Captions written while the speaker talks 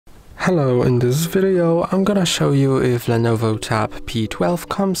Hello, in this video I'm gonna show you if LENOVO Tab P12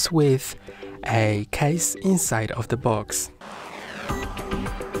 comes with a case inside of the box.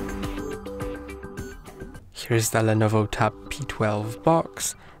 Here's the LENOVO Tab P12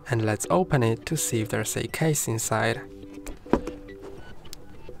 box, and let's open it to see if there's a case inside.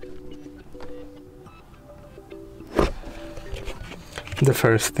 The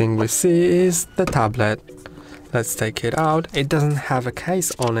first thing we see is the tablet. Let's take it out. It doesn't have a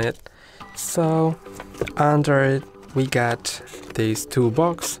case on it, so under it we get these two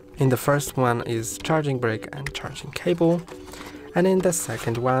boxes. In the first one is charging brick and charging cable, and in the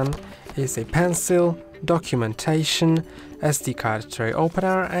second one is a pencil, documentation, SD card tray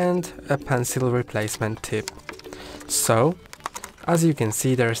opener and a pencil replacement tip. So, as you can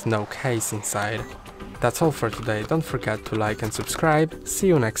see, there's no case inside. That's all for today. Don't forget to like and subscribe. See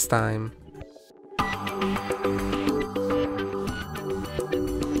you next time.